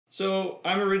So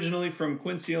I'm originally from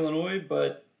Quincy, Illinois,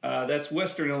 but that's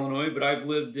Western Illinois. But I've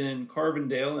lived in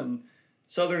Carbondale and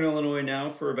Southern Illinois now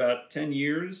for about 10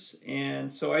 years.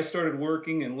 And so I started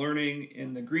working and learning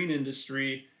in the green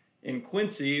industry in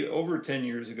Quincy over 10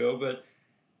 years ago. But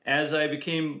as I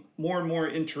became more and more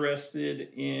interested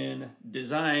in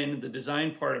design, the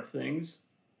design part of things,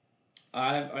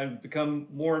 I've become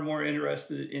more and more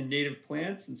interested in native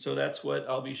plants. And so that's what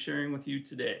I'll be sharing with you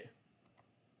today.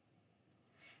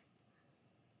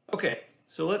 Okay,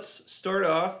 so let's start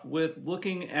off with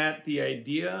looking at the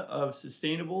idea of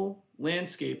sustainable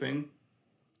landscaping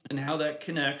and how that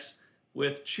connects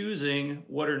with choosing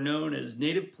what are known as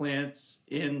native plants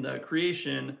in the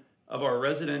creation of our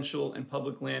residential and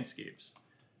public landscapes.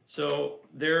 So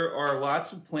there are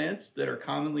lots of plants that are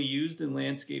commonly used in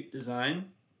landscape design,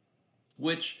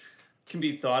 which can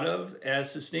be thought of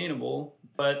as sustainable,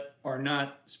 but are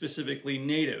not specifically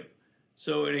native.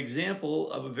 So an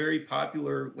example of a very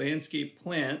popular landscape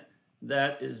plant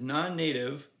that is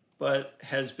non-native but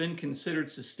has been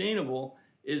considered sustainable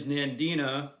is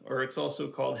Nandina, or it's also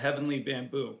called heavenly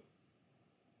bamboo.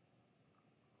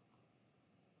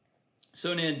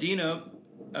 So Nandina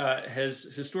has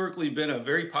historically been a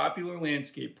very popular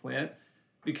landscape plant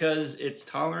because it's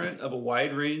tolerant of a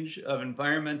wide range of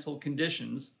environmental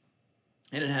conditions,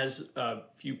 and it has a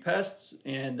few pests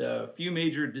and a few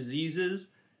major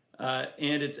diseases.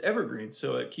 And it's evergreen,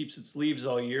 so it keeps its leaves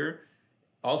all year.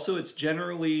 Also, it's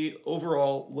generally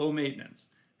overall low maintenance.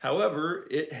 However,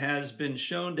 it has been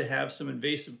shown to have some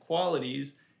invasive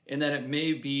qualities in that it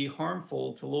may be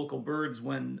harmful to local birds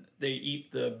when they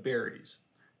eat the berries.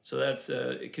 So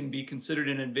it can be considered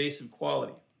an invasive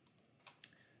quality.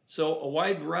 So a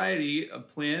wide variety of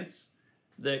plants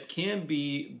that can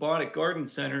be bought at garden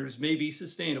centers may be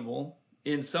sustainable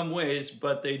in some ways,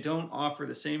 but they don't offer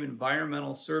the same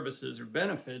environmental services or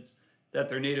benefits that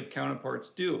their native counterparts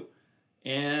do.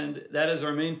 And that is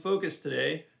our main focus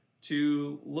today,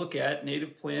 to look at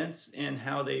native plants and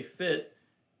how they fit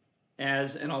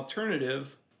as an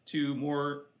alternative to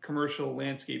more commercial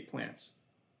landscape plants.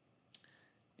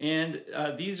 And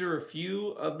these are a few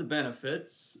of the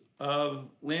benefits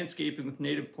of landscaping with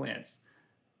native plants.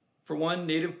 For one,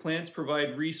 native plants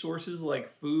provide resources like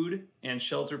food and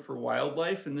shelter for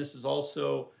wildlife, and this is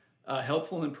also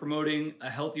helpful in promoting a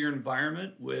healthier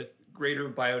environment with greater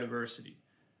biodiversity.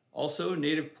 Also,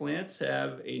 native plants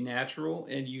have a natural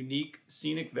and unique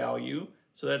scenic value,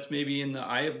 so that's maybe in the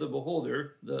eye of the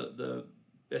beholder, the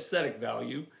aesthetic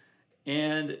value,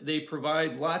 and they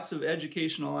provide lots of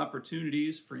educational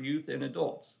opportunities for youth and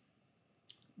adults.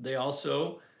 They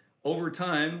also, over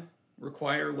time,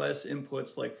 require less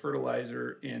inputs like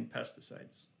fertilizer and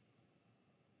pesticides.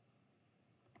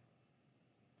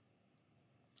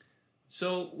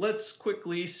 So let's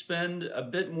quickly spend a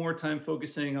bit more time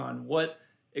focusing on what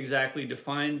exactly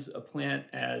defines a plant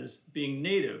as being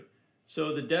native.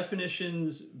 So the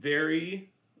definitions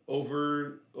vary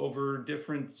over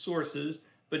different sources,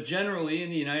 but generally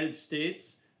in the United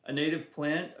States, a native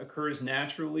plant occurs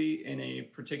naturally in a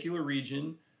particular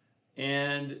region,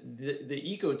 and the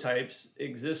ecotypes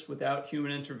exist without human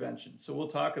intervention. So we'll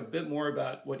talk a bit more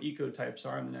about what ecotypes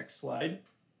are in the next slide.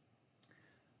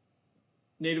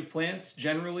 Native plants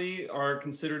generally are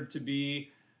considered to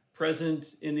be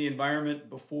present in the environment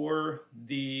before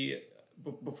the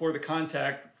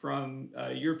contact from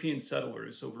European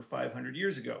settlers over 500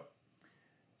 years ago.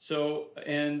 So,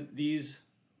 and these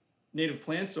native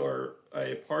plants are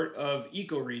a part of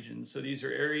ecoregions. So these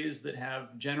are areas that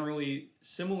have generally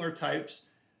similar types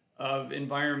of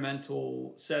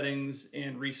environmental settings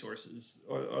and resources,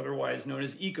 or otherwise known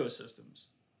as ecosystems.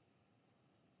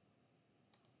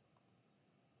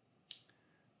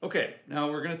 Okay, now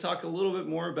we're going to talk a little bit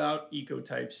more about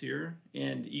ecotypes here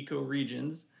and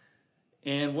ecoregions.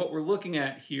 And what we're looking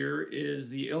at here is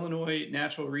the Illinois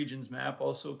Natural Regions Map,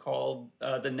 also called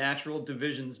the Natural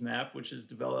Divisions Map, which is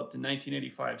developed in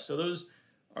 1985. So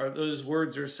those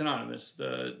words are synonymous.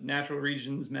 The Natural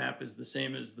Regions Map is the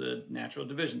same as the Natural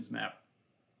Divisions Map.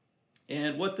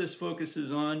 And what this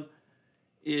focuses on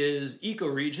is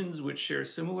ecoregions which share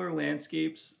similar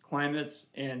landscapes, climates,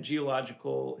 and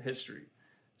geological history.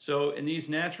 So in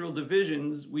these natural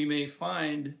divisions, we may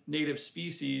find native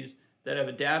species that have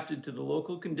adapted to the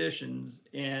local conditions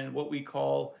and what we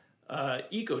call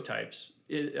ecotypes,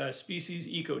 species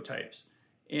ecotypes.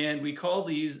 And we call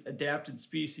these adapted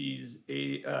species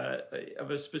of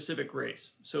a specific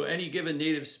race. So any given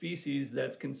native species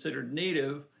that's considered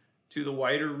native to the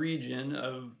wider region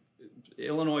of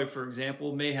Illinois, for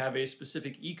example, may have a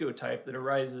specific ecotype that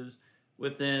arises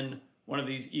within one of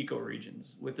these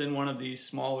ecoregions, within one of these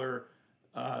smaller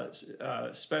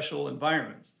special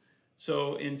environments.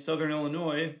 So in southern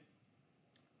Illinois,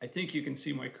 I think you can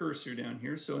see my cursor down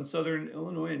here. So in southern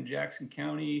Illinois in Jackson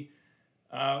County,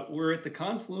 we're at the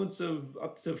confluence of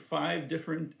up to 5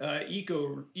 different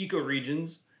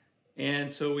ecoregions,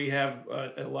 and so we have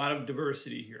a lot of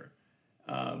diversity here.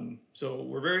 So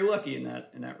we're very lucky in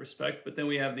that respect. But then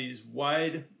we have these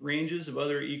wide ranges of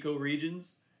other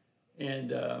ecoregions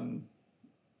and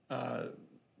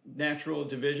natural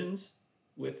divisions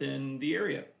within the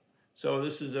area. So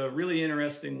this is a really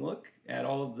interesting look at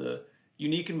all of the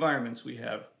unique environments we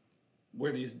have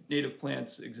where these native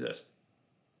plants exist.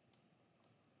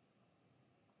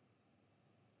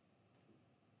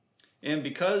 And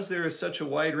because there is such a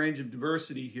wide range of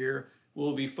diversity here,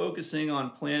 we'll be focusing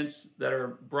on plants that are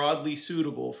broadly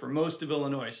suitable for most of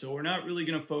Illinois. So we're not really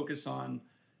going to focus on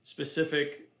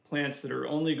specific plants that are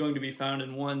only going to be found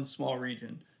in one small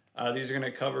region. These are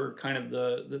going to cover kind of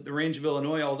the range of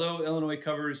Illinois, although Illinois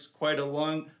covers quite a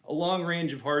long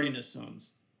range of hardiness zones.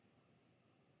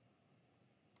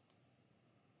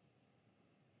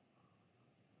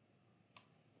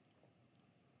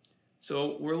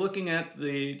 So we're looking at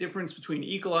the difference between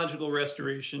ecological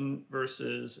restoration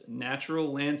versus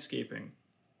natural landscaping.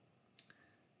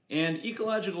 And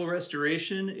ecological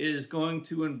restoration is going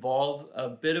to involve a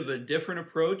bit of a different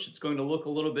approach. It's going to look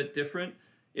a little bit different.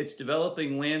 It's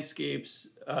developing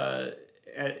landscapes that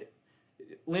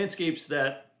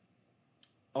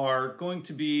are going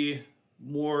to be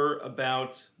more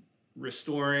about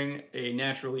restoring a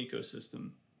natural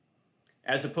ecosystem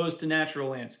as opposed to natural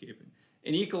landscaping.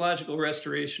 In ecological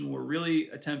restoration, we're really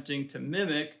attempting to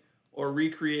mimic or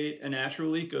recreate a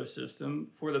natural ecosystem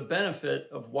for the benefit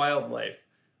of wildlife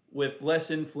with less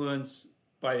influence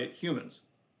by humans.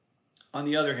 On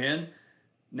the other hand,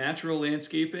 natural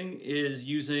landscaping is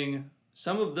using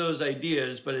some of those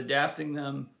ideas but adapting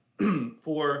them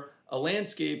for a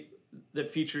landscape that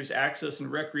features access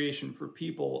and recreation for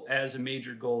people as a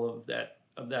major goal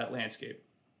of that landscape.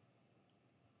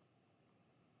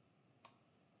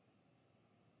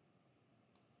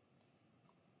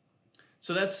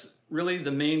 So that's really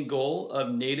the main goal of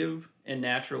native and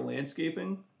natural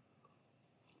landscaping,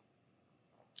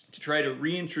 to try to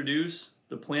reintroduce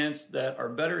the plants that are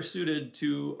better suited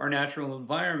to our natural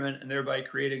environment and thereby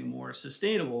creating a more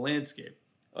sustainable landscape,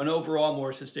 an overall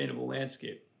more sustainable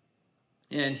landscape.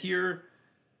 And here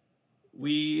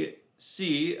we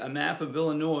see a map of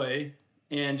Illinois,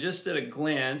 and just at a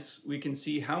glance, we can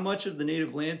see how much of the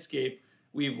native landscape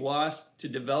we've lost to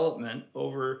development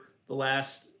over the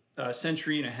last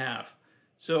century and a half.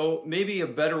 So maybe a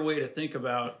better way to think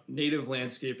about native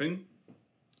landscaping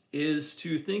is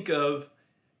to think of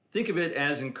it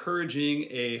as encouraging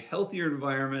a healthier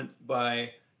environment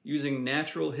by using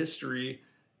natural history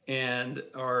and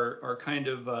our kind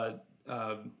of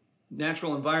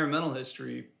natural environmental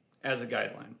history as a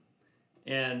guideline.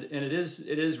 And it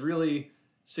is really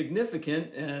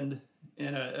significant and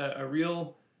a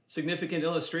real significant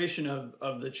illustration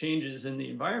of the changes in the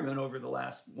environment over the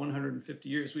last 150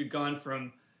 years. We've gone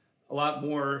from a lot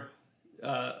more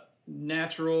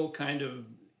natural kind of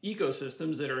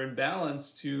ecosystems that are in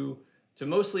balance to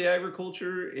mostly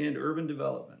agriculture and urban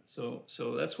development. So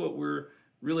that's what we're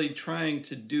really trying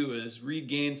to do, is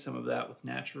regain some of that with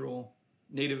natural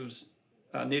native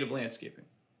landscaping.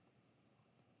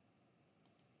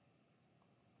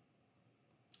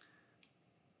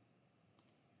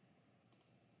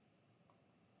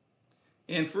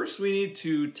 And first we need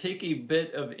to take a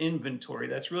bit of inventory.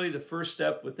 That's really the first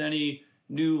step with any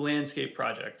new landscape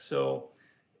project. So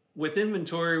with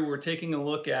inventory, we're taking a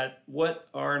look at what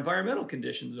our environmental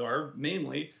conditions are,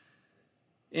 mainly.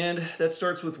 And that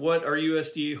starts with what our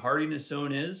USDA hardiness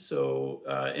zone is. So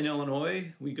in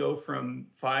Illinois, we go from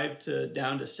 5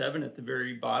 down to 7 at the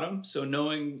very bottom. So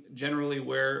knowing generally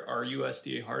where our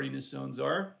USDA hardiness zones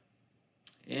are.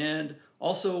 And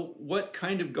also, what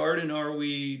kind of garden are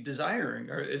we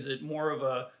desiring? Or is it more of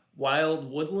a wild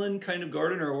woodland kind of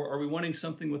garden, or are we wanting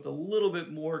something with a little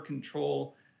bit more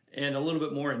control and a little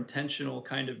bit more intentional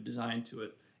kind of design to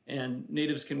it? And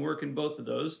natives can work in both of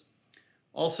those.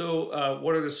 Also,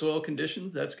 what are the soil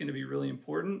conditions? That's going to be really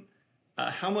important.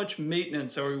 How much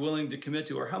maintenance are we willing to commit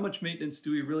to, or how much maintenance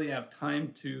do we really have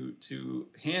time to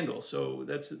handle? So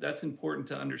that's important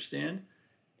to understand.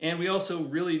 And we also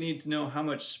really need to know how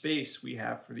much space we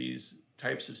have for these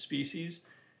types of species.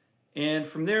 And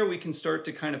from there, we can start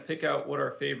to kind of pick out what our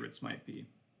favorites might be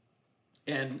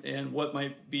and what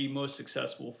might be most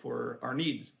successful for our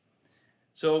needs.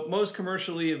 So most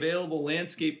commercially available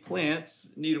landscape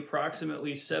plants need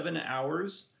approximately 7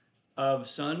 hours of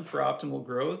sun for optimal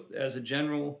growth as a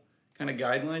general kind of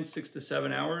guideline, 6 to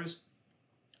 7 hours.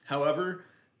 However,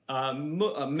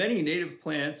 Many native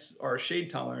plants are shade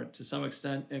tolerant to some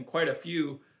extent, and quite a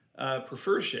few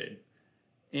prefer shade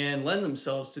and lend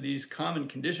themselves to these common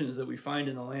conditions that we find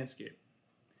in the landscape.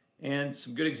 And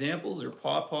some good examples are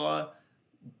pawpaw,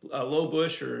 low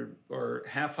bush or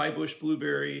half high bush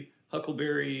blueberry,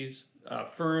 huckleberries,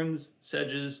 ferns,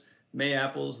 sedges,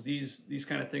 mayapples, these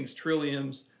kind of things,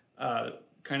 trilliums,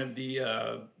 kind of the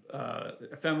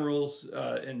ephemerals,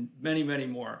 and many, many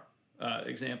more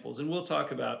examples. And we'll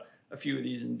talk about a few of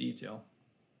these in detail.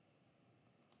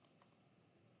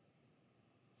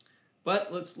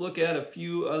 But let's look at a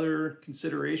few other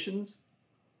considerations.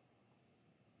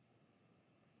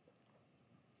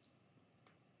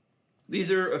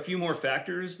 These are a few more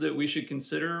factors that we should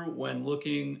consider when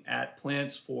looking at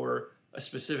plants for a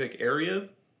specific area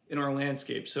in our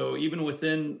landscape. So even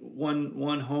within one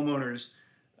homeowner's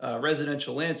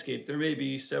residential landscape, there may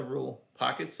be several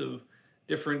pockets of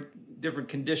different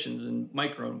conditions and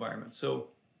microenvironments. So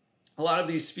a lot of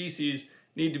these species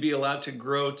need to be allowed to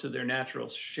grow to their natural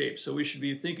shape. So we should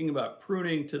be thinking about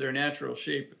pruning to their natural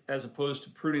shape as opposed to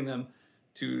pruning them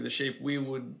to the shape we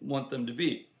would want them to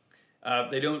be.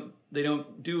 They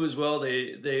don't do as well.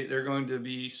 They're going to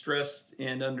be stressed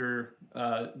and under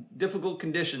difficult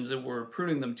conditions if we're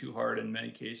pruning them too hard in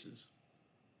many cases.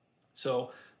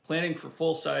 So planting for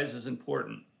full size is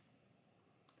important.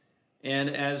 And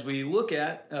as we look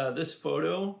at this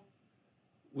photo,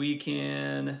 we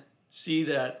can see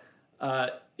that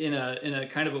in a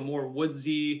kind of a more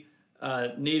woodsy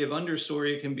native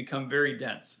understory, it can become very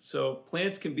dense. So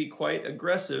plants can be quite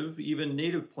aggressive, even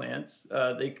native plants.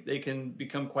 They can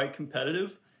become quite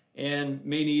competitive and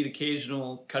may need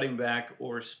occasional cutting back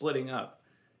or splitting up.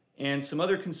 And some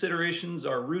other considerations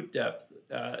are root depth.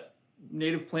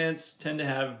 Native plants tend to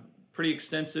have pretty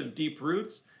extensive deep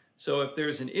roots. So if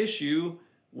there's an issue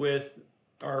with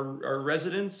our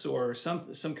residents or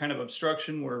some kind of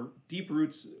obstruction where deep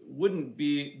roots wouldn't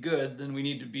be good, then we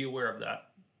need to be aware of that.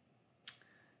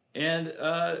 And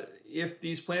if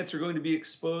these plants are going to be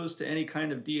exposed to any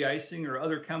kind of de-icing or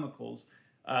other chemicals,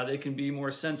 they can be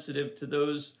more sensitive to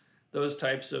those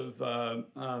types of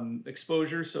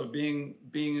exposure. So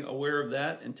being aware of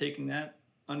that and taking that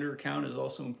under account is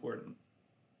also important.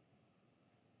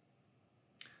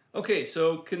 Okay,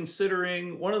 so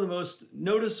considering one of the most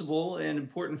noticeable and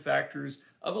important factors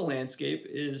of a landscape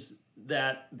is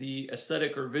that the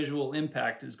aesthetic or visual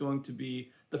impact is going to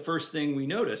be the first thing we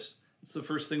notice. It's the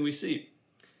first thing we see.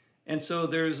 And so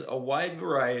there's a wide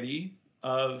variety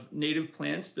of native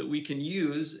plants that we can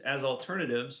use as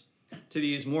alternatives to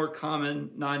these more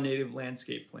common non-native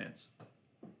landscape plants.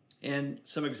 And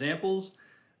some examples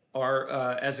are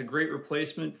as a great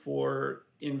replacement for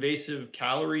invasive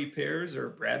Callery pears or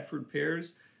Bradford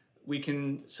pears, we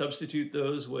can substitute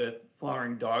those with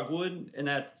flowering dogwood, and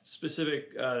that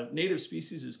specific native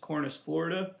species is Cornus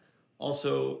florida.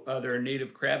 Also, there are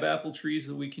native crabapple trees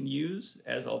that we can use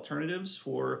as alternatives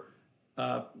for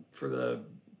the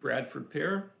Bradford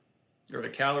pear or the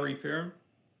Callery pear.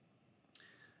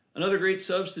 Another great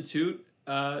substitute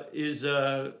is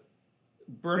for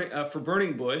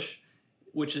burning bush,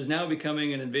 which is now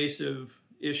becoming an invasive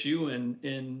issue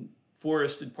in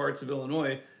forested parts of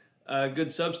Illinois. A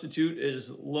good substitute is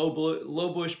low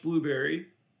bush blueberry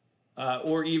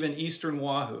or even eastern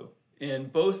wahoo.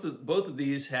 And both of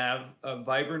these have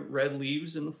vibrant red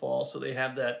leaves in the fall, so they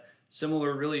have that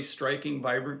similar, really striking,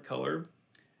 vibrant color,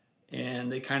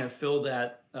 and they kind of fill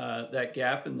that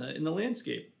gap in the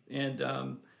landscape.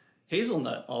 And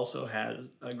hazelnut also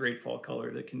has a great fall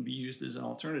color that can be used as an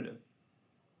alternative.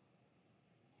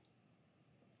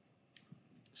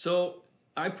 So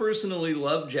I personally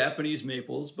love Japanese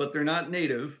maples, but they're not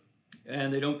native,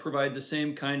 and they don't provide the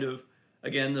same kind of,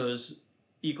 again, those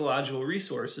ecological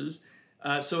resources.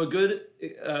 So a good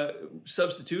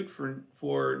substitute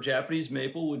for Japanese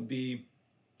maple would be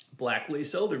black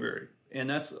lace elderberry, and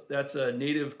that's a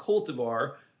native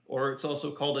cultivar, or it's also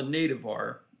called a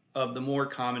nativar of the more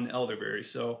common elderberry.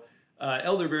 So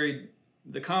elderberry,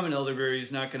 the common elderberry,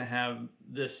 is not going to have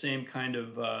this same kind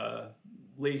of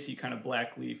lacy kind of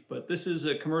black leaf, but this is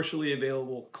a commercially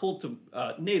available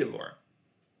nativar.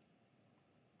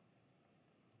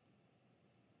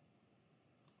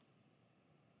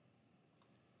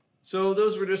 So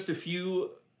those were just a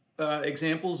few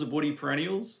examples of woody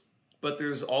perennials, but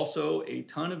there's also a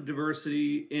ton of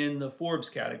diversity in the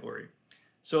forbs category.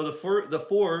 So the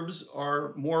forbs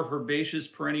are more herbaceous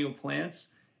perennial plants,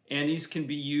 and these can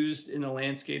be used in the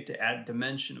landscape to add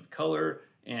dimension of color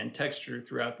and texture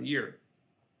throughout the year.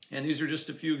 And these are just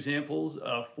a few examples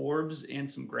of forbs and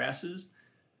some grasses.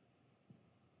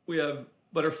 We have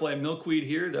butterfly milkweed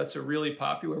here. That's a really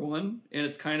popular one, and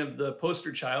it's kind of the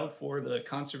poster child for the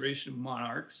conservation of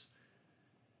monarchs.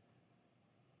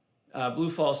 Blue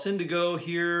false indigo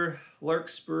here,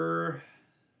 larkspur.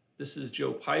 This is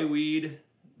Joe Pyeweed.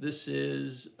 This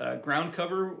is ground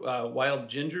cover, wild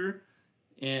ginger,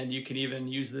 and you can even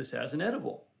use this as an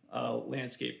edible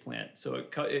landscape plant. So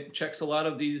it checks a lot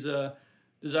of these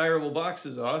desirable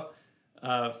boxes off.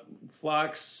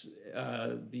 Phlox,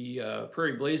 the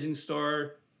prairie blazing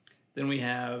star. Then we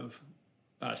have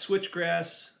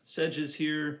switchgrass, sedges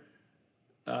here,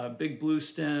 big blue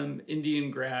stem,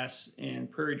 Indian grass,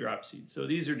 and prairie dropseed. So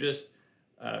these are just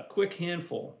a quick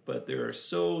handful, but there are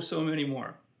so many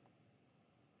more.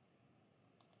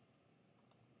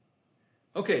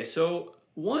 Okay, so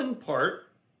one part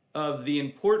of the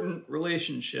important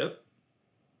relationship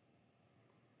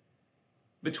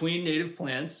between native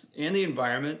plants and the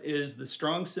environment is the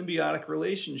strong symbiotic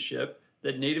relationship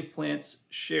that native plants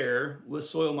share with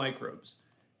soil microbes.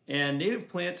 And native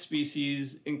plant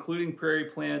species, including prairie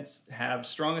plants, have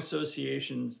strong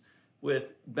associations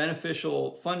with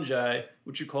beneficial fungi,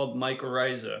 which are called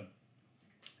mycorrhiza.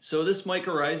 So this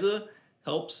mycorrhiza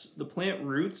helps the plant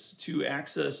roots to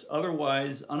access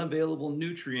otherwise unavailable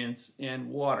nutrients and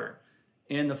water.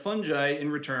 And the fungi,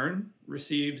 in return,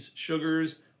 receives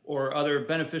sugars or other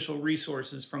beneficial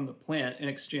resources from the plant in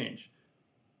exchange.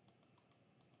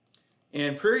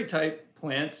 And prairie-type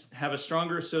plants have a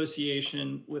stronger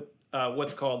association with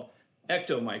what's called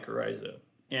ectomycorrhiza.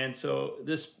 And so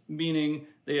this meaning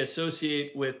they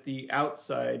associate with the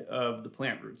outside of the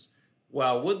plant roots.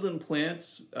 While woodland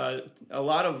plants, a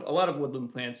lot of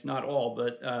woodland plants, not all,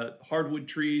 but hardwood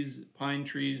trees, pine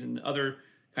trees, and other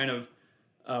kind of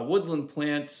woodland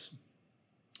plants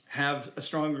have a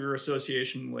stronger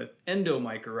association with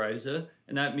endomycorrhiza,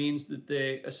 and that means that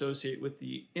they associate with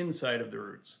the inside of the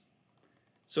roots.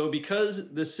 So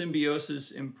because this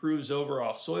symbiosis improves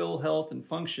overall soil health and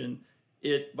function,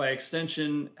 it, by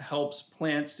extension, helps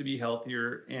plants to be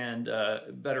healthier and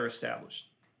better established.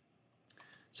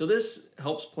 So this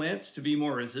helps plants to be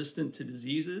more resistant to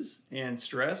diseases and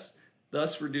stress,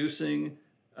 thus reducing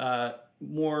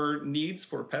more needs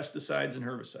for pesticides and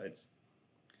herbicides.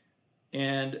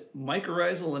 And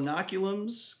mycorrhizal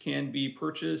inoculums can be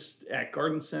purchased at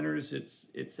garden centers.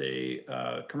 It's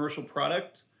a commercial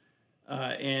product,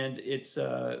 and it's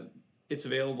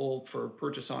available for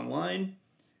purchase online.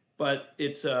 But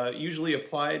it's usually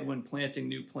applied when planting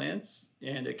new plants,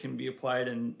 and it can be applied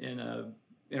in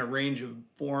a range of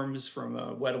forms, from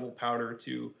a wettable powder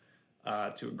to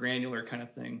a granular kind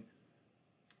of thing.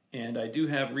 And I do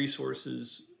have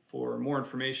resources for more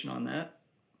information on that.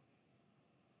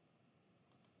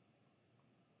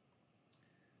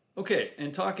 Okay,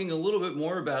 and talking a little bit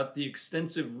more about the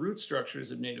extensive root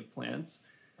structures of native plants,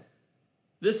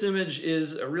 this image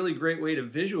is a really great way to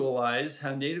visualize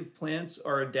how native plants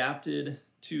are adapted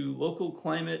to local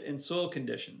climate and soil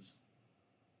conditions.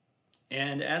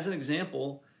 And as an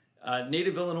example,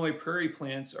 native Illinois prairie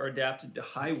plants are adapted to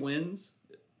high winds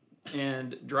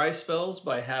and dry spells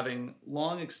by having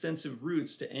long, extensive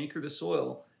roots to anchor the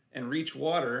soil and reach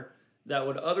water that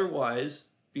would otherwise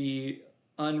be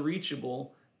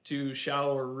unreachable to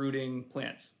shallower rooting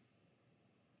plants.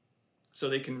 So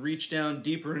they can reach down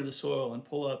deeper into the soil and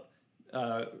pull up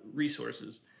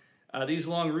resources. These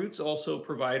long roots also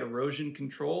provide erosion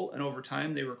control, and over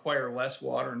time they require less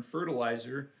water and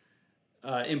fertilizer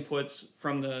inputs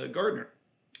from the gardener.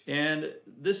 And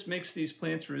this makes these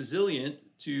plants resilient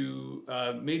to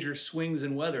major swings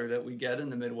in weather that we get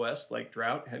in the Midwest, like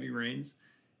drought, heavy rains,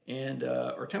 and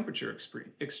or temperature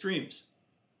extremes.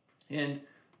 And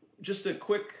just a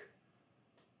quick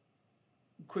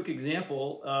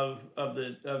example of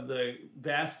the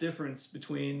vast difference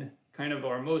between kind of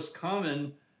our most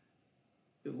common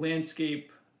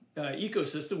landscape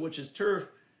ecosystem, which is turf.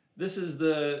 This is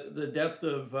the depth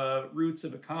of roots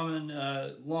of a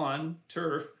common lawn,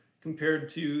 turf, compared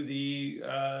to the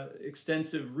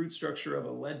extensive root structure of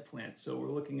a lead plant. So we're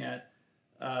looking at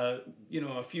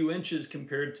a few inches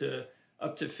compared to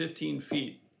up to 15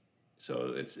 feet.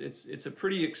 So it's a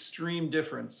pretty extreme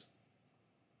difference.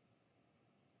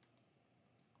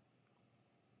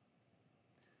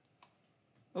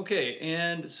 Okay,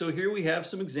 and so here we have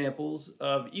some examples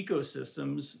of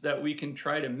ecosystems that we can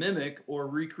try to mimic or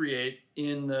recreate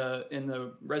in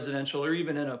the residential or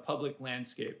even in a public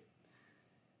landscape.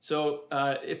 So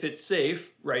if it's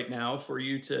safe right now for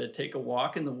you to take a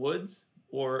walk in the woods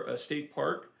or a state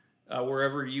park,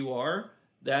 wherever you are,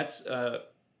 that's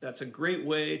a great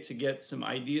way to get some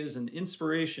ideas and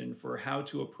inspiration for how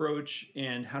to approach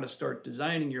and how to start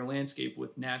designing your landscape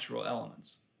with natural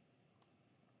elements.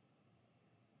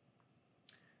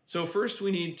 So first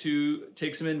we need to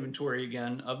take some inventory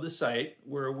again of the site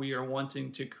where we are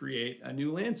wanting to create a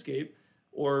new landscape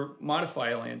or modify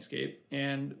a landscape.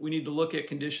 And we need to look at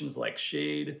conditions like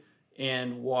shade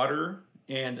and water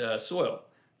and soil.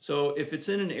 So if it's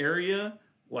in an area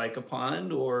like a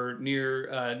pond or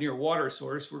near water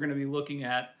source, we're going to be looking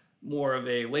at more of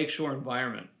a lakeshore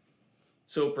environment.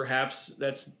 So perhaps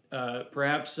that's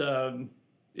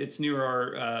it's near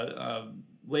our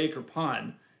lake or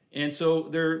pond. And so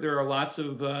there are lots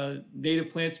of native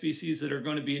plant species that are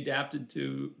going to be adapted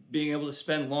to being able to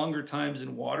spend longer times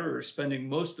in water or spending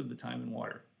most of the time in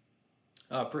water.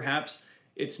 Perhaps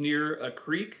it's near a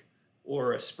creek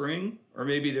or a spring, or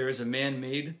maybe there is a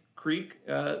man-made creek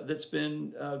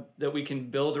that we can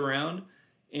build around.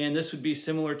 And this would be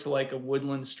similar to like a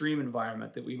woodland stream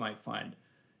environment that we might find.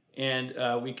 And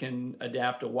we can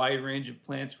adapt a wide range of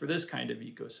plants for this kind of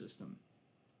ecosystem.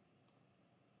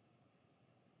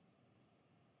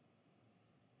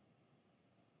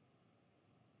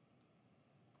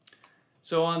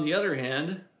 So on the other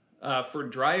hand, for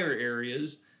drier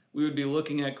areas, we would be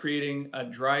looking at creating a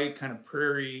dry kind of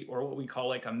prairie, or what we call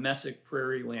like a mesic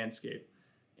prairie landscape.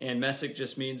 And mesic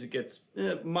just means it gets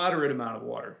a moderate amount of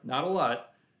water, not a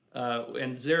lot.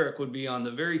 And xeric would be on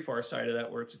the very far side of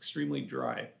that where it's extremely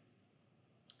dry.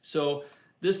 So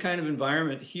this kind of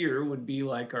environment here would be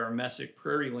like our mesic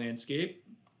prairie landscape.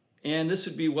 And this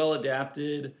would be well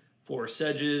adapted for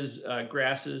sedges,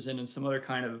 grasses, and in some other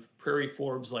kind of prairie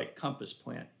forbs like compass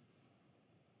plant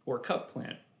or cup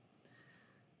plant.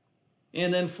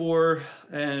 And then for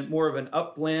more of an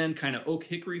upland kind of oak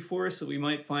hickory forest that we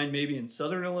might find maybe in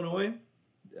southern Illinois,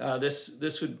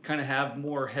 this would kind of have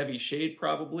more heavy shade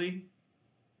probably.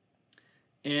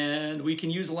 And we can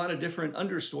use a lot of different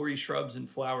understory shrubs and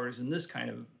flowers in this kind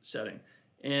of setting.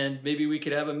 And maybe we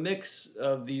could have a mix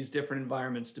of these different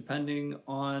environments depending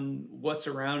on what's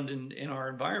around in our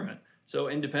environment. So,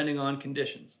 and depending on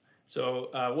conditions. So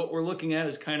what we're looking at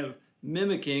is kind of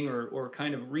mimicking or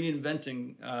kind of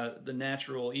reinventing the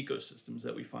natural ecosystems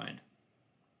that we find.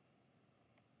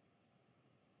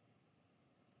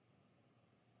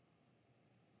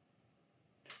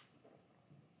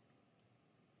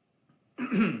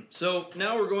 So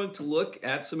now we're going to look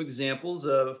at some examples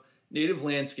of native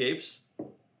landscapes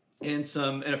and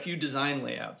a few design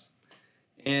layouts.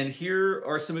 And here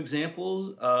are some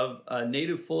examples of a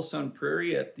native full sun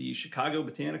prairie at the Chicago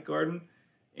Botanic Garden.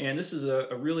 And this is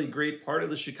a really great part of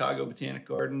the Chicago Botanic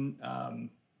Garden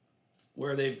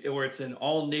where it's an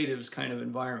all natives kind of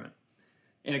environment.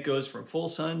 And it goes from full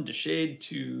sun to shade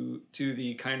to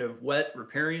the kind of wet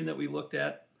riparian that we looked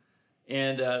at.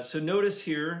 And so notice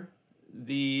here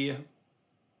the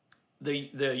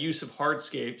use of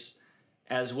hardscapes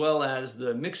as well as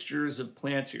the mixtures of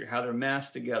plants here, how they're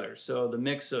massed together. So the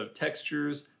mix of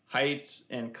textures, heights,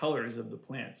 and colors of the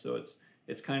plants. So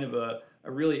it's kind of a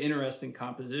really interesting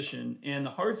composition. And the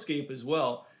hardscape as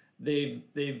well, they've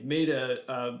made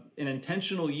an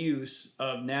intentional use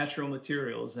of natural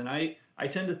materials. And I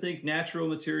tend to think natural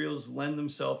materials lend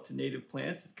themselves to native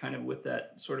plants, kind of with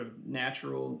that sort of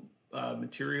natural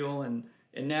material and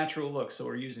natural look. So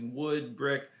we're using wood,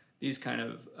 brick, these kind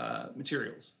of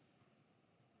materials.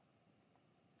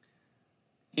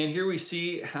 And here we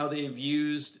see how they've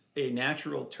used a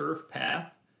natural turf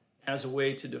path as a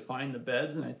way to define the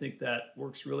beds, and I think that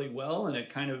works really well.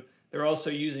 And they're also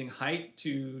using height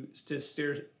to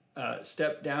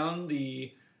step down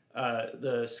the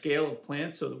scale of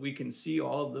plants so that we can see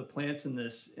all of the plants in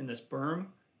this berm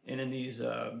and in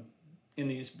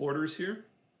these borders here.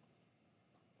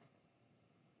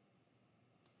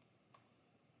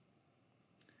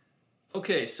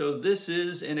 Okay, so this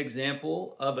is an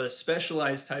example of a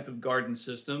specialized type of garden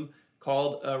system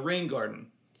called a rain garden.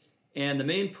 And the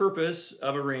main purpose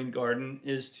of a rain garden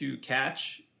is to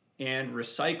catch and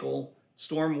recycle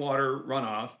stormwater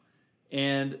runoff,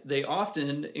 and they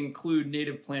often include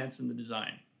native plants in the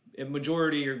design. A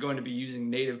majority are going to be using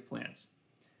native plants.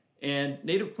 And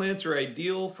native plants are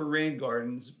ideal for rain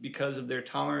gardens because of their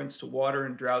tolerance to water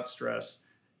and drought stress,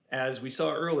 as we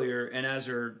saw earlier, and as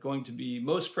are going to be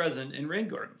most present in rain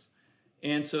gardens.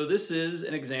 And so this is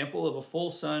an example of a full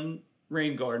sun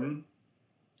rain garden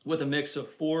with a mix of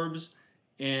forbs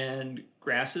and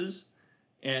grasses,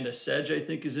 and a sedge, I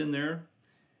think, is in there.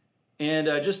 And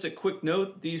just a quick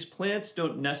note, these plants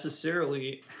don't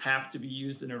necessarily have to be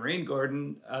used in a rain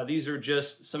garden. These are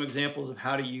just some examples of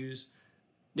how to use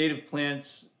native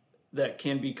plants that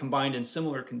can be combined in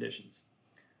similar conditions.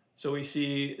 So we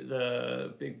see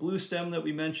the big blue stem that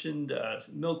we mentioned,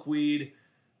 milkweed,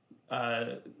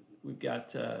 we've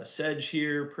got sedge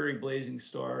here, prairie blazing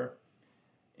star.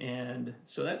 And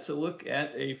so that's a look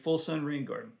at a full sun rain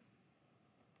garden.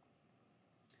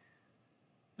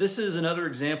 This is another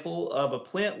example of a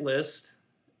plant list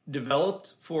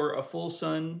developed for a full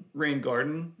sun rain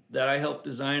garden that I helped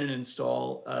design and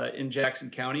install in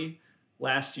Jackson County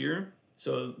last year.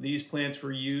 So these plants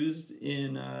were used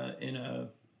in a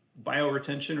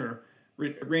bioretention or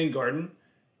rain garden.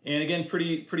 And again,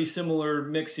 pretty similar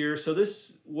mix here. So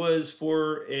this was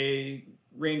for a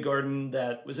rain garden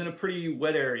that was in a pretty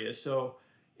wet area. So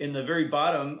in the very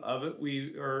bottom of it,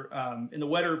 we are in the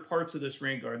wetter parts of this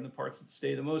rain garden, the parts that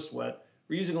stay the most wet,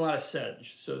 we're using a lot of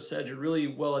sedge. So sedge are really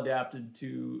well adapted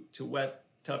to wet,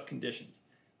 tough conditions.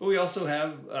 But we also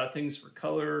have things for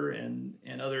color and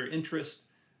other interest,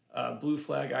 blue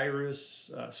flag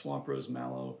iris, swamp rose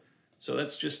mallow. So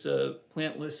that's just a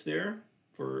plant list there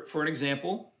for an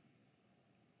example.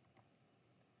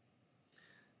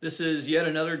 This is yet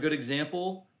another good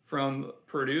example from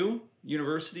Purdue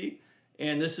University,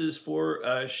 and this is for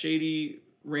a shady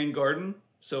rain garden,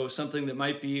 so something that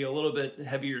might be a little bit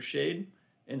heavier shade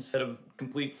instead of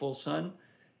complete full sun.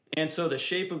 And so the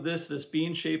shape of this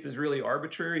bean shape is really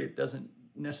arbitrary. It doesn't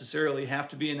necessarily have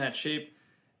to be in that shape.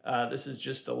 This is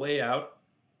just a layout.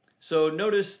 So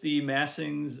notice the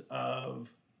massings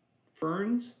of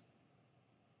ferns,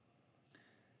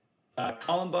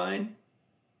 columbine,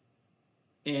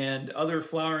 and other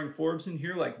flowering forbs in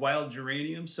here like wild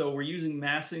geranium. So we're using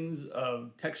massings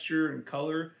of texture and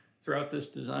color throughout this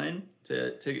design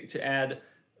to add,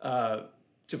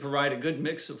 to provide a good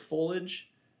mix of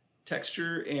foliage,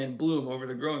 texture, and bloom over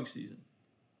the growing season.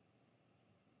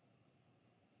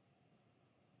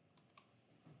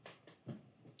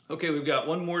 Okay, we've got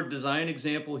one more design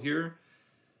example here.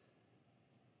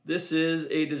 This is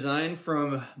a design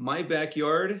from my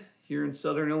backyard here in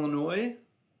Southern Illinois.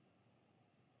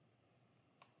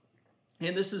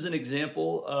 And this is an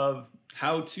example of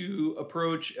how to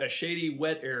approach a shady,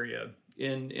 wet area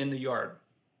in the yard,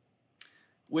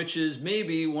 which is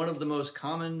maybe one of the most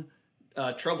common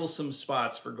troublesome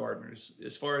spots for gardeners.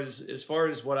 As far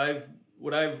as what I've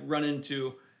run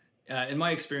into in my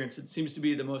experience, it seems to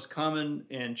be the most common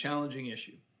and challenging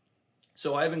issue.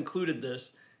 So I've included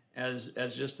this as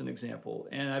just an example,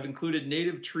 and I've included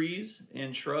native trees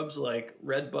and shrubs like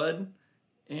redbud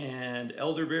and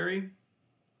elderberry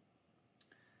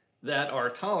that are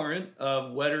tolerant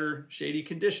of wetter, shady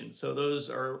conditions. So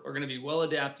those are going to be well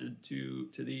adapted to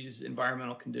these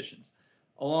environmental conditions,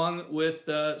 along with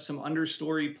some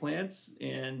understory plants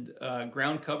and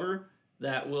ground cover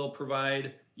that will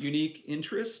provide unique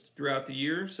interest throughout the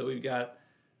year. So we've got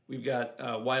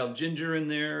wild ginger in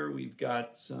there, we've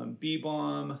got some bee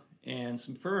balm and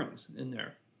some ferns in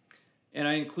there. And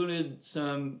I included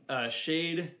some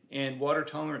shade and water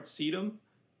tolerant sedum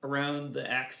around the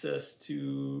access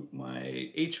to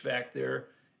my HVAC there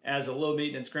as a low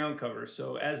maintenance ground cover.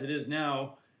 So as it is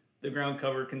now, the ground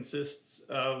cover consists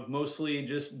of mostly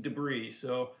just debris.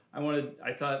 So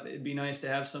I thought it'd be nice to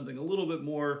have something a little bit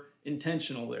more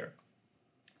intentional there.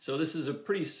 So this is a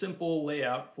pretty simple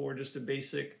layout for just a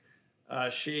basic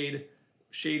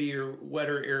shady or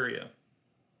wetter area.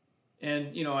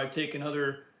 And I've taken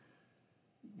other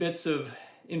bits of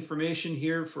information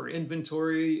here for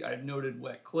inventory. I've noted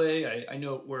wet clay. I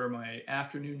note where my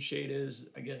afternoon shade is.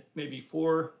 I get maybe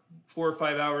four or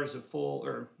 5 hours of full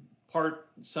or part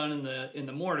sun in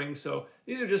the morning. So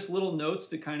these are just little notes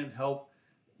to kind of help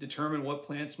determine what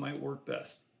plants might work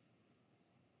best.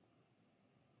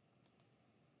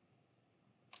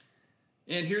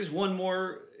 And here's one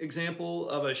more example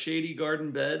of a shady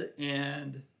garden bed,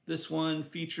 and this one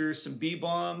features some bee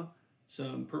balm,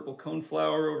 some purple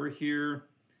coneflower over here,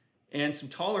 and some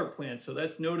taller plants. So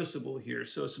that's noticeable here.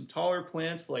 So some taller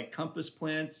plants like compass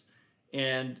plants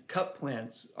and cup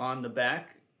plants on the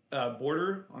back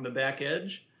border, on the back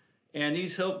edge. And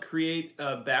these help create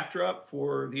a backdrop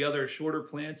for the other shorter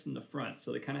plants in the front.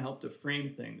 So they kind of help to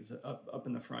frame things up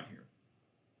in the front here.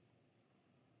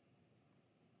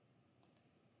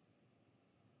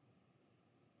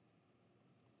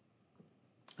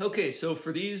 Okay, so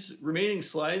for these remaining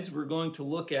slides, we're going to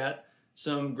look at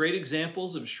some great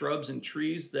examples of shrubs and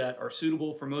trees that are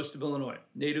suitable for most of Illinois,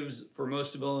 natives for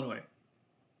most of Illinois.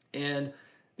 And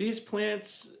these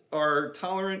plants are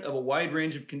tolerant of a wide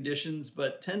range of conditions,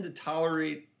 but tend to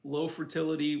tolerate low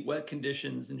fertility, wet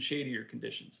conditions, and shadier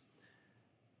conditions.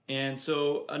 And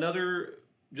so another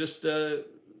just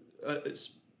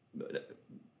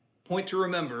point to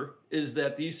remember is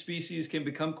that these species can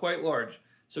become quite large.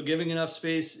 So giving enough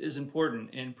space is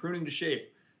important, and pruning to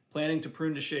shape, planning to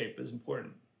prune to shape is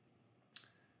important.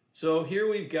 So here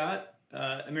we've got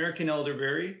American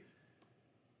elderberry,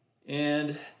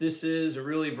 and this is a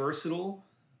really versatile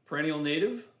perennial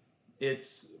native.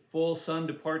 It's full sun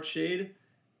to part shade,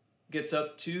 gets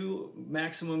up to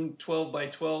maximum 12 by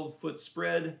 12 foot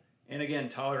spread, and again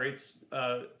tolerates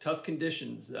tough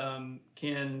conditions,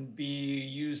 can be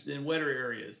used in wetter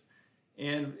areas.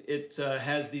 And it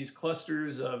has these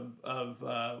clusters of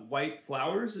white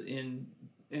flowers in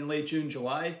late June,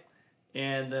 July.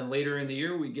 And then later in the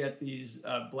year, we get these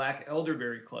black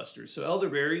elderberry clusters. So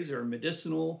elderberries are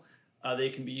medicinal. They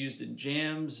can be used in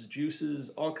jams,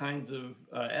 juices, all kinds of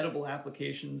edible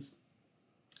applications.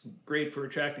 Great for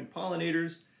attracting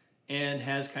pollinators, and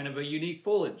has kind of a unique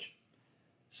foliage.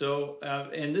 So,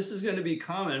 and this is going to be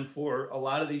common for a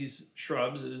lot of these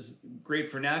shrubs. Is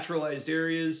great for naturalized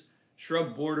areas,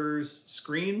 shrub borders,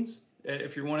 screens.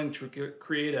 If you're wanting to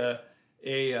create a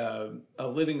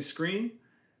living screen,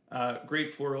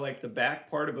 great for like the back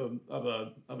part of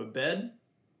a bed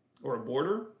or a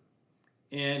border,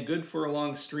 and good for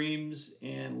along streams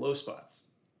and low spots.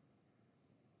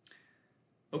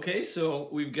 Okay, so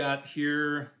we've got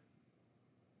here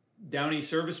downy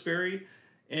serviceberry,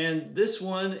 and this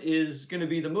one is going to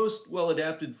be the most well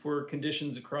adapted for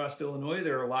conditions across Illinois.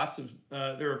 There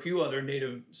are a few other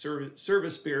native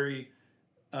serviceberry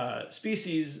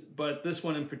species, but this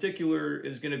one in particular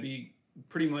is going to be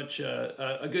pretty much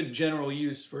a good general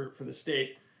use for the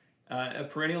state. A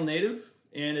perennial native,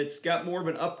 and it's got more of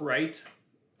an upright,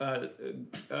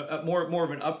 more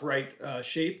of an upright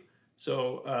shape.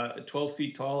 So 12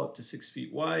 feet tall up to 6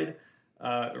 feet wide.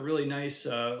 A really nice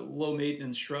low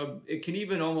maintenance shrub. It can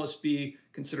even almost be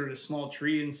considered a small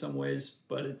tree in some ways,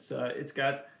 but it's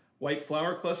got white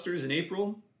flower clusters in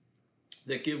April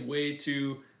that give way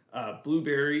to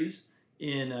blueberries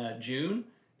in June.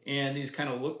 And these kind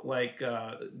of look like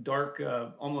dark,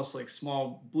 almost like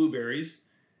small blueberries.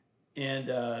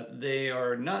 And they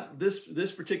are not,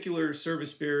 this particular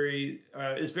serviceberry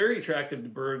is very attractive to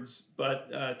birds,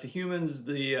 but to humans,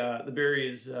 the berry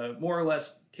is more or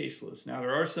less tasteless. Now,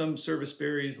 there are some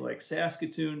serviceberries like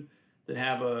Saskatoon that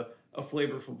have a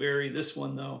flavorful berry. This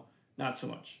one, though, not so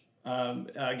much.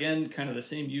 Again, kind of the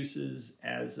same uses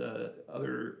as the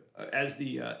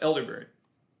elderberry.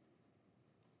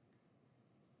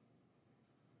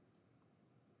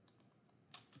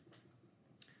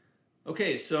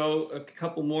 Okay, so a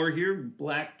couple more here.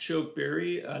 Black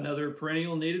chokeberry, another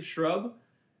perennial native shrub,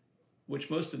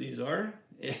 which most of these are,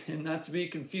 and not to be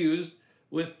confused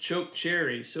with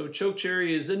chokecherry. So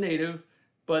chokecherry is a native,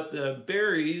 but the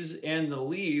berries and the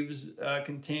leaves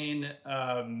contain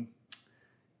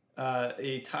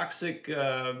a toxic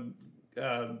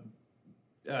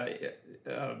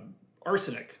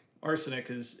arsenic. Arsenic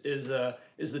is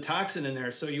the toxin in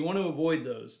there, so you want to avoid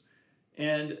those.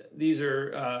 And these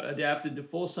are adapted to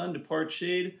full sun to part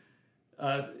shade,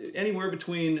 anywhere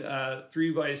between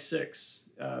 3 by 6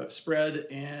 spread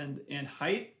and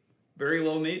height. Very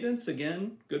low maintenance,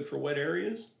 again, good for wet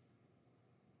areas.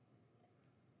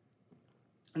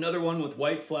 Another one with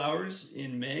white flowers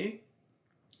in May.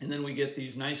 And then we get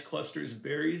these nice clusters of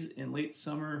berries in late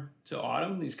summer to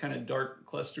autumn, these kind of dark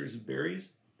clusters of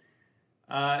berries.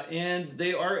 And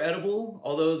they are edible,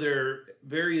 although they're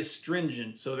very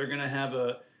astringent, so they're going to have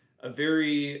a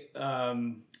very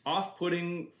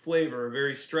off-putting flavor, a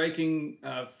very striking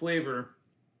flavor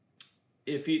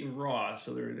if eaten raw.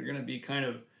 So they're going to be kind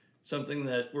of something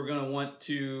that we're going to want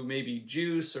to maybe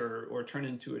juice or turn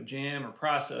into a jam or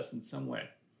process in some way.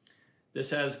 This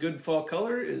has good fall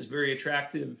color, is very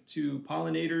attractive to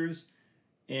pollinators,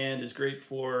 and is great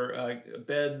for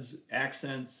beds,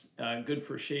 accents, good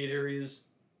for shade areas.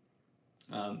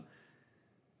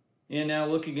 And now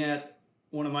looking at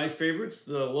one of my favorites,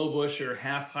 the low bush or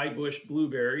half high bush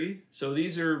blueberry. So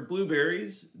these are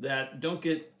blueberries that don't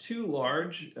get too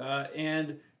large,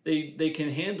 and they can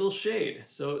handle shade.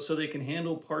 So they can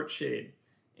handle part shade.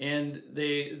 And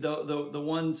the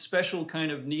one special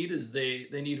kind of need is they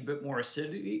need a bit more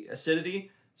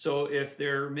acidity. So if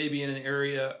they're maybe in an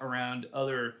area around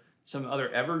some other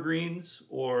evergreens,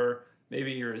 or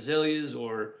maybe your azaleas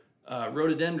or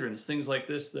rhododendrons, things like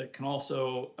this that can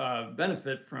also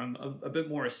benefit from a bit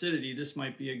more acidity, this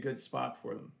might be a good spot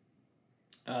for them.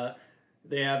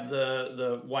 They have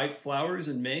the white flowers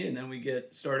in May, and then we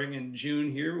get, starting in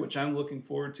June here, which I'm looking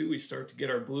forward to, we start to get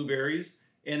our blueberries,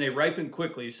 and they ripen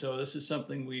quickly. So this is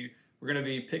something we're going to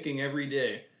be picking every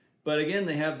day. But again,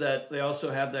 they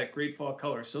also have that great fall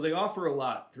color. So they offer a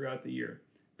lot throughout the year.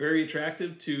 Very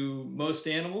attractive to most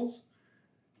animals.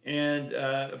 And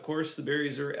of course, the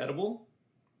berries are edible.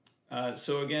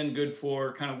 So again, good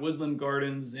for kind of woodland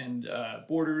gardens and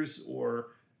borders, or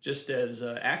just as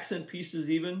accent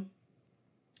pieces even.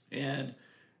 And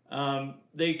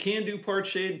They can do part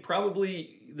shade.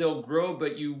 Probably they'll grow,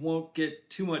 but you won't get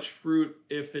too much fruit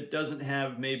if it doesn't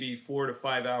have maybe 4 to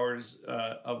 5 hours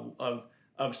of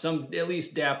some at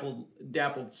least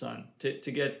dappled sun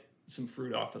to get some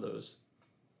fruit off of those.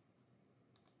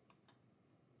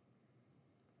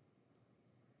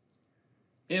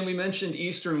 And we mentioned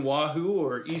eastern wahoo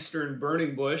or eastern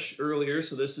burning bush earlier,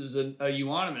 so this is a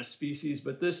euonymus species,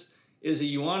 but this is a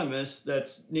euonymus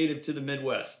that's native to the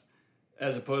Midwest,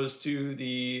 as opposed to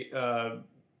the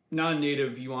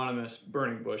non-native euonymus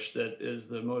burning bush that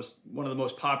is one of the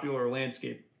most popular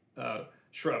landscape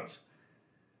shrubs.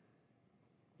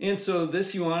 And so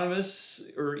this euonymus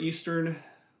or eastern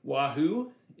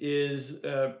wahoo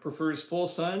prefers full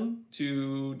sun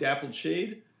to dappled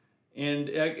shade. And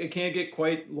it can get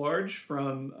quite large,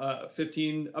 from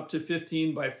 15 up to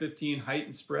 15 by 15 height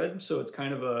and spread. So it's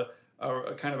kind of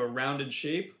a rounded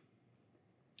shape,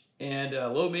 and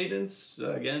low maintenance.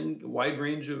 Again, wide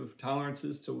range of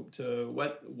tolerances to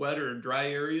wet or dry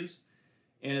areas,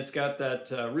 and it's got that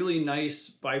really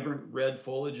nice, vibrant red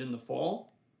foliage in the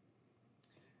fall.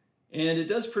 And it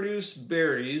does produce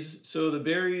berries. So the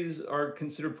berries are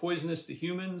considered poisonous to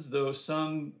humans, though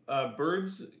some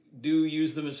birds do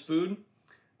use them as food.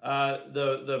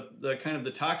 The kind of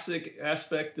the toxic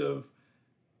aspect of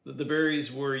the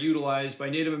berries were utilized by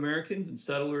Native Americans and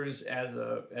settlers as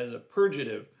a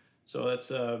purgative. So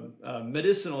that's a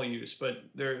medicinal use, but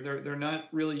they're not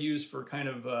really used for kind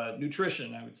of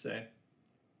nutrition, I would say.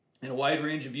 And a wide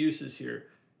range of uses here.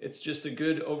 It's just a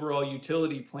good overall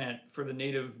utility plant for the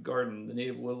native garden, the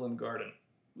native woodland garden.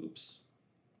 Oops.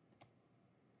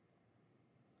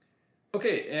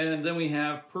 Okay, and then we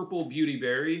have purple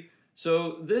beautyberry.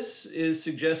 So this is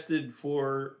suggested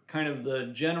for kind of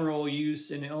the general use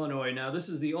in Illinois. Now, this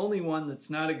is the only one that's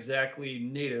not exactly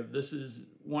native. This is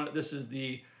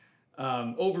the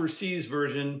overseas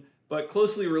version, but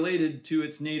closely related to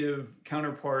its native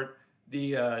counterpart,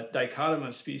 the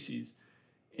dichotoma species.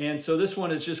 And so this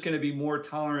one is just going to be more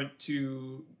tolerant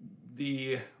to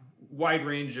the wide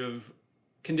range of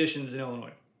conditions in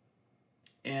Illinois.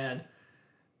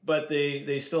 But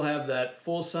they still have that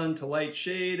full sun to light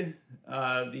shade,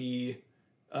 the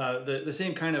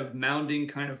same kind of mounding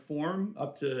kind of form,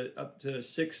 up to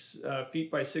 6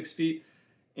 feet by 6 feet,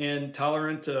 and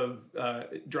tolerant of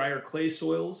drier clay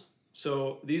soils.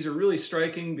 So these are really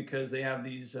striking because they have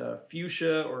these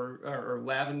fuchsia or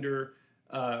lavender,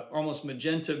 almost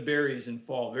magenta berries in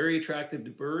fall, very attractive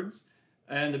to birds.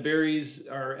 And the berries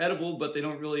are edible, but they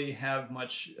don't really have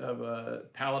much of a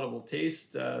palatable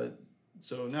taste.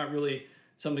 So not really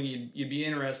something you'd be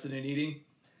interested in eating.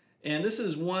 And this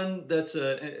is one that's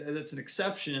an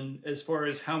exception as far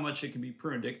as how much it can be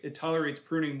pruned. It tolerates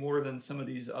pruning more than some of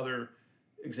these other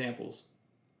examples.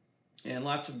 And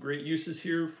lots of great uses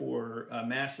here for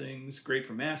massings, great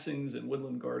for massings and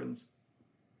woodland gardens.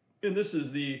 And this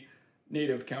is the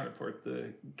native counterpart,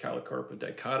 the Calocarpa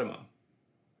dichotoma.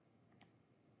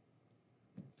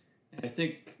 And I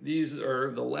think these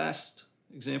are the last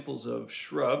examples of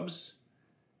shrubs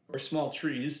or small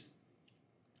trees.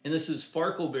 And this is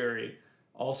farkleberry,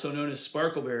 also known as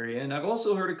sparkleberry. And I've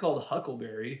also heard it called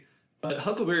huckleberry, but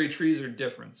huckleberry trees are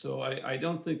different. So I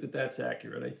don't think that that's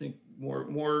accurate. I think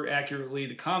more accurately,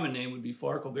 the common name would be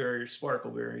farkleberry or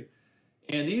sparkleberry.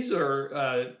 And these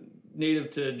are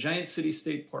native to Giant City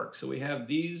State Park. So we have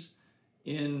these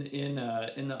in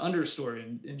the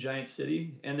understory in Giant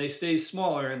City, and they stay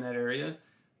smaller in that area.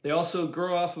 They also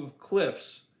grow off of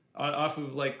cliffs, off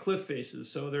of like cliff faces.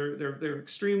 So they're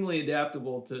extremely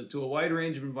adaptable to a wide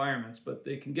range of environments, but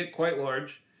they can get quite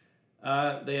large.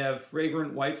 They have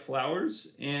fragrant white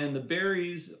flowers, and the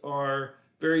berries are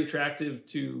very attractive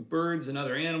to birds and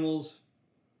other animals.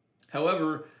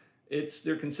 However,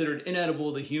 they're considered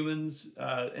inedible to humans,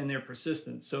 and they're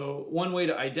persistent. So one way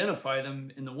to identify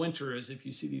them in the winter is if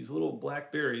you see these little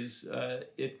black berries,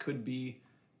 it could be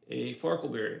a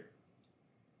farkleberry.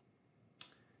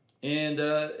 And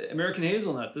American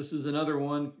hazelnut, this is another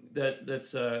one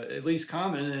that's at least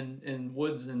common in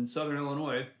woods in southern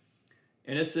Illinois.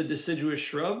 And it's a deciduous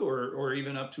shrub, or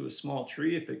even up to a small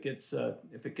tree if it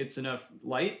gets enough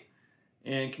light,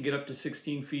 and can get up to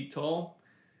 16 feet tall.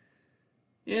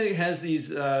 And it has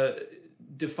these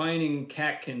defining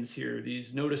catkins here,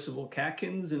 these noticeable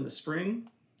catkins in the spring.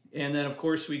 And then, of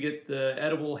course, we get the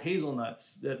edible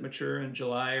hazelnuts that mature in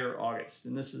July or August.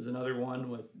 And this is another one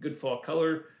with good fall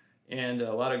color and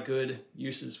a lot of good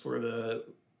uses for the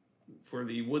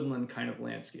woodland kind of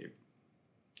landscape,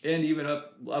 and even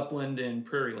upland and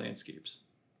prairie landscapes.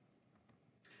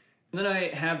 And then I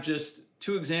have just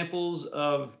two examples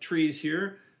of trees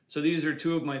here. So these are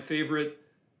two of my favorite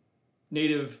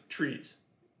native trees.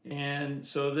 And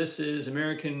so this is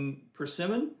American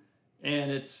persimmon, and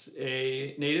it's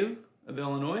a native of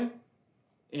Illinois,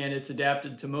 and it's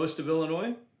adapted to most of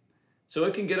Illinois. So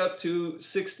it can get up to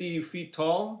 60 feet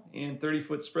tall and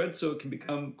 30-foot spread, so it can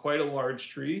become quite a large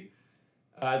tree.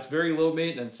 It's very low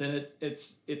maintenance, and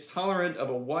it's tolerant of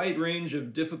a wide range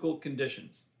of difficult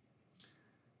conditions.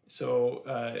 So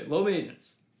low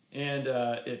maintenance. And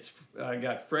it's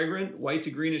got fragrant white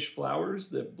to greenish flowers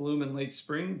that bloom in late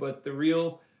spring, but the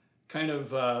real kind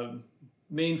of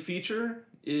main feature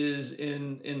is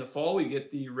in the fall we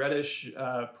get the reddish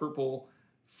purple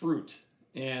fruit,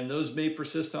 and those may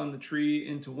persist on the tree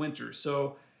into winter.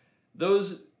 So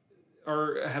those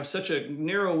have such a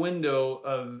narrow window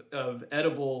of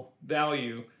edible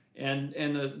value, and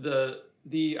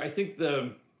the I think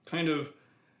the kind of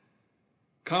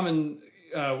common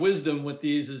wisdom with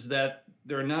these is that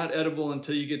they're not edible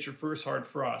until you get your first hard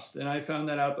frost. And I found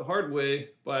that out the hard way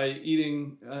by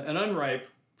eating an unripe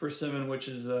persimmon, which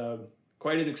is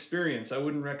quite an experience. I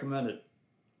wouldn't recommend it.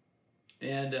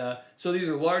 And so these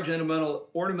are large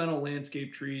ornamental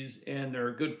landscape trees, and they're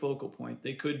a good focal point.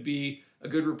 They could be a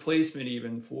good replacement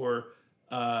even for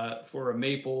a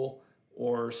maple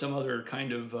or some other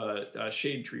kind of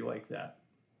shade tree like that.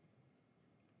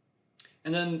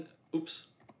 And then, oops,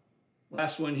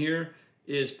 last one here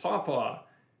is pawpaw.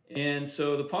 And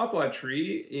so the pawpaw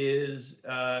tree is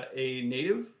a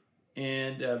native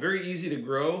and very easy to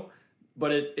grow,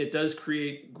 but it does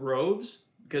create groves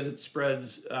because it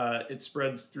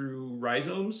spreads through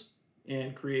rhizomes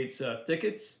and creates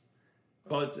thickets.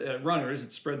 Well, it's runners.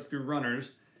 It spreads through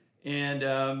runners,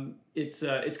 and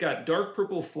it's got dark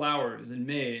purple flowers in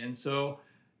May, and so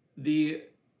the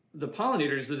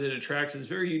pollinators that it attracts is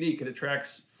very unique. It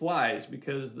attracts flies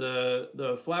because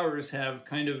the flowers have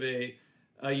kind of a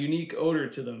unique odor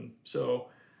to them. So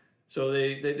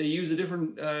they use a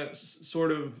different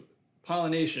sort of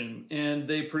pollination, and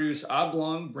they produce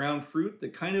oblong brown fruit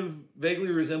that kind of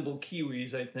vaguely resemble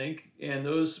kiwis, I think, and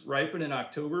those ripen in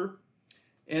October.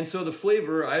 And so the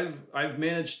flavor, I've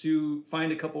managed to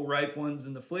find a couple ripe ones,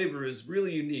 and the flavor is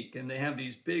really unique, and they have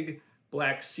these big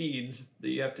black seeds that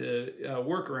you have to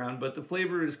work around, but the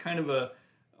flavor is kind of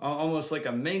almost like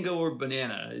a mango or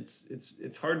banana.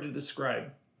 It's hard to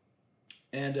describe.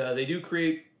 And they do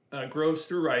create groves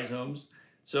through rhizomes.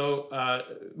 So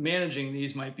managing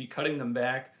these might be cutting them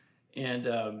back, and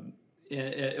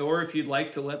or if you'd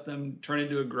like to let them turn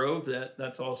into a grove,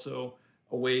 that's also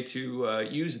a way to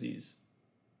use these.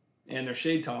 And they're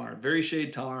shade tolerant, very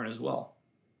shade tolerant as well.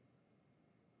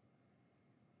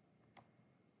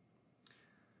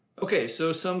 Okay,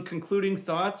 so some concluding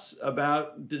thoughts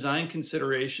about design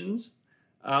considerations.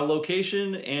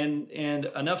 Location and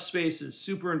enough space is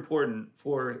super important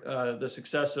for the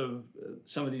success of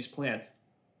some of these plants.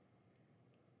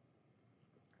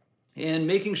 And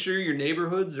making sure your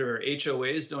neighborhoods or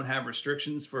HOAs don't have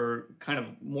restrictions for kind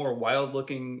of more wild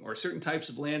looking or certain types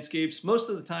of landscapes. Most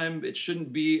of the time it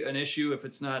shouldn't be an issue if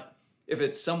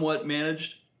it's somewhat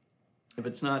managed, if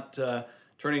it's not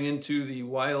turning into the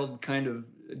wild kind of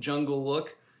jungle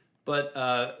look.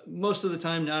 But most of the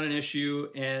time not an issue,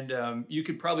 and you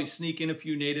could probably sneak in a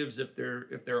few natives if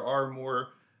there are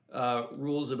more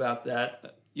rules about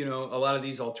that. You know, a lot of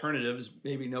these alternatives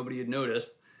maybe nobody had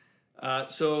noticed.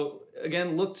 So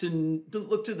again, look to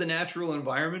the natural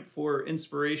environment for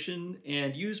inspiration,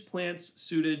 and use plants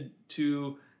suited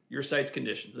to your site's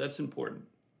conditions. That's important.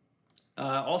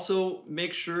 Also,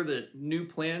 make sure that new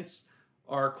plants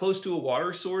are close to a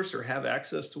water source or have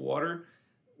access to water.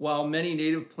 While many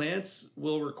native plants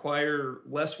will require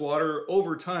less water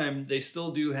over time, they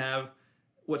still do have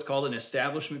what's called an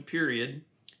establishment period,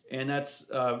 and that's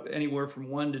anywhere from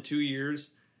 1 to 2 years.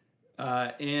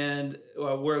 Where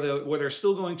they're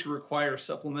still going to require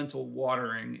supplemental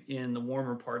watering in the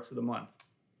warmer parts of the month.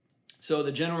 So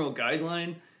the general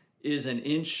guideline is 1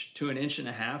 inch to 1.5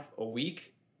 inches a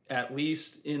week, at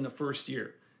least in the first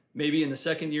year. Maybe in the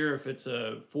second year, if it's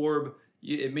a forb,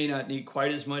 it may not need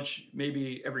quite as much.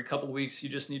 Maybe every couple of weeks, you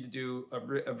just need to do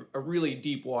a really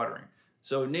deep watering.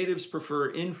 So natives prefer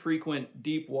infrequent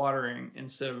deep watering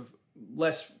instead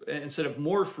of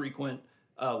more frequent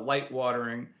light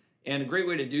watering. And a great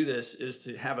way to do this is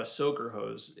to have a soaker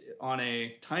hose on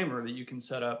a timer that you can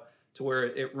set up to where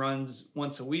it runs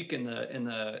once a week in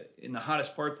the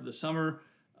hottest parts of the summer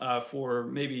for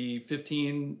maybe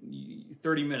 15,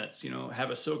 30 minutes. You know,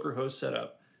 have a soaker hose set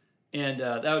up, and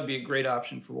that would be a great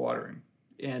option for watering,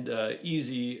 and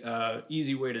easy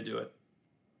way to do it.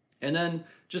 And then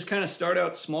just kind of start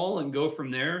out small and go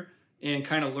from there, and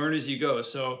kind of learn as you go.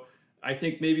 So I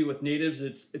think maybe with natives,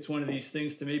 it's one of these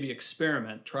things to maybe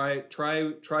experiment. Try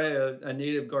a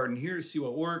native garden here, see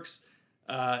what works,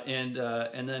 and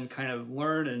then kind of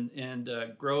learn and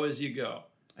grow as you go,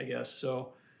 I guess.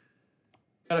 So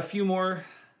got a few more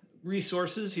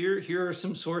resources here. Here are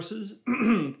some sources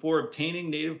for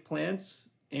obtaining native plants.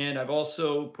 And I've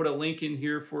also put a link in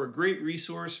here for a great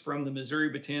resource from the Missouri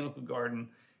Botanical Garden.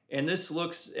 And this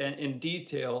looks in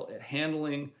detail at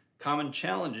handling common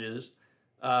challenges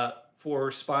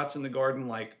for spots in the garden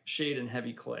like shade and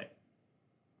heavy clay.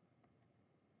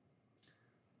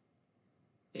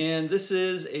 And this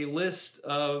is a list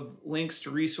of links to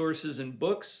resources and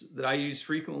books that I use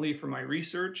frequently for my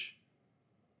research.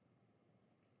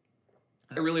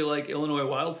 I really like Illinois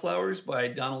Wildflowers by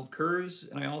Donald Kurz,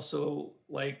 and I also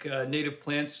like Native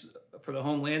Plants for the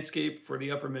Home Landscape for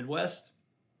the Upper Midwest.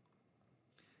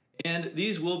 And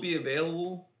these will be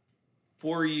available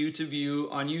for you to view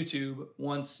on YouTube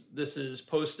once this is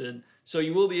posted, so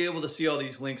you will be able to see all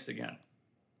these links again.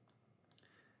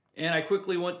 And I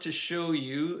quickly want to show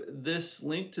you this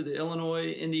link to the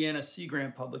Illinois-Indiana Sea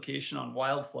Grant publication on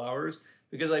wildflowers,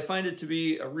 because I find it to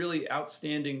be a really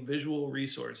outstanding visual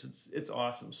resource. It's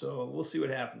awesome. So we'll see what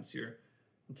happens here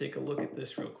and take a look at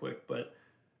this real quick. But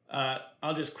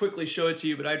I'll just quickly show it to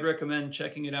you, but I'd recommend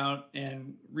checking it out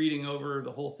and reading over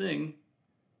the whole thing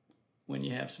when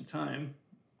you have some time.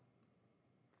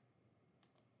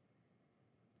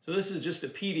 So this is just a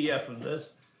PDF of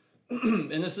this.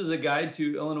 And this is a guide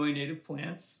to Illinois native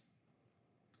plants.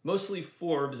 Mostly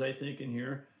Forbes, I think, in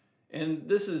here. And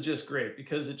this is just great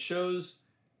because it shows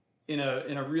in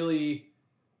a really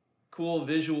cool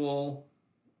visual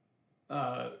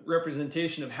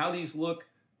representation of how these look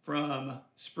from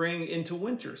spring into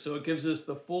winter. So it gives us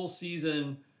the full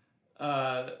season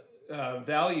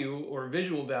value or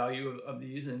visual value of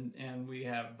these. And we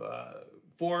have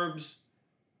forbs,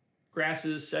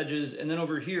 grasses, sedges, and then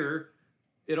over here,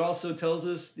 it also tells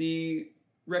us the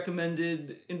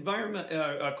recommended environment,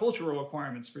 cultural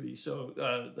requirements for these. So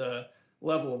the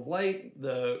level of light,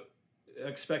 the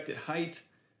expected height,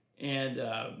 and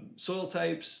soil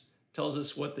types, tells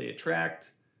us what they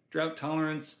attract, drought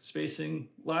tolerance, spacing,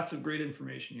 lots of great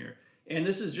information here. And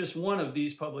this is just one of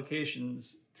these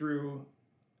publications through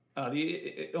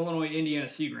the Illinois-Indiana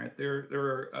Sea Grant. There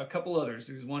are a couple others.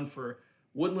 There's one for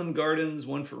woodland gardens,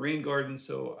 one for rain gardens,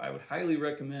 so I would highly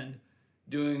recommend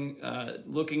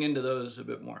looking into those a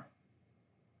bit more.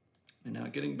 And now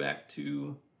getting back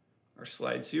to our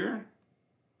slides here.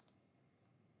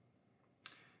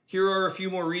 Here are a few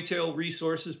more retail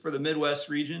resources for the Midwest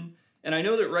region. And I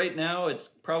know that right now it's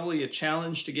probably a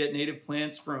challenge to get native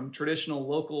plants from traditional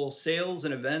local sales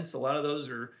and events. A lot of those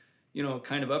are,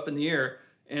 kind of up in the air.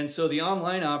 And so the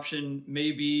online option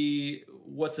may be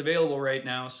what's available right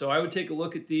now. So I would take a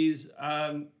look at these.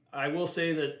 I will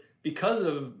say that because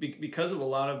of a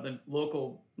lot of the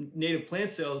local native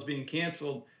plant sales being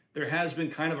canceled, there has been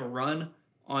kind of a run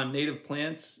on native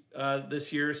plants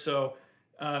this year. So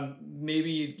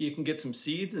maybe you can get some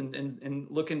seeds and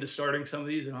look into starting some of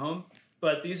these at home.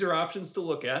 But these are options to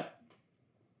look at,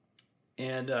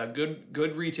 and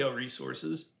good retail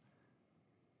resources.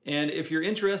 And if you're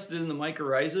interested in the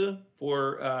mycorrhiza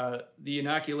for the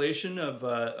inoculation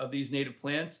of these native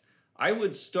plants, I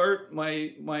would start my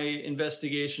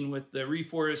investigation with the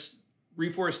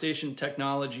Reforestation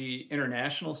Technology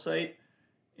International site,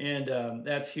 and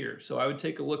that's here. So I would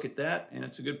take a look at that, and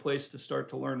it's a good place to start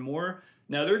to learn more.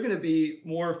 Now, they're going to be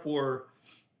more for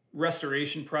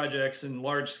restoration projects and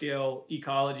large-scale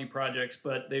ecology projects,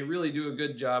 but they really do a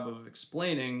good job of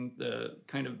explaining the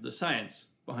kind of the science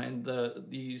behind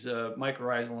these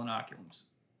mycorrhizal inoculums.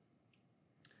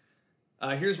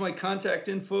 Here's my contact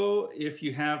info if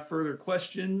you have further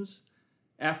questions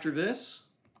after this.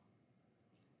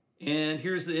 And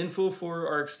here's the info for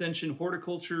our Extension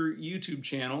Horticulture YouTube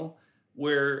channel,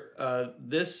 where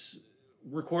this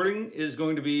recording is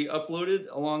going to be uploaded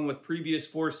along with previous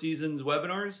 4 seasons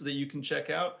webinars that you can check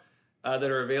out that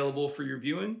are available for your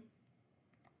viewing.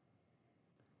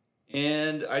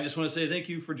 And I just want to say thank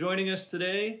you for joining us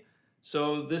today.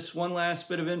 So this one last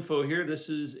bit of info here, this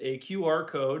is a QR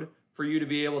code for you to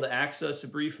be able to access a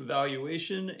brief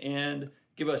evaluation and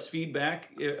give us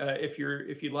feedback if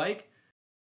you'd like.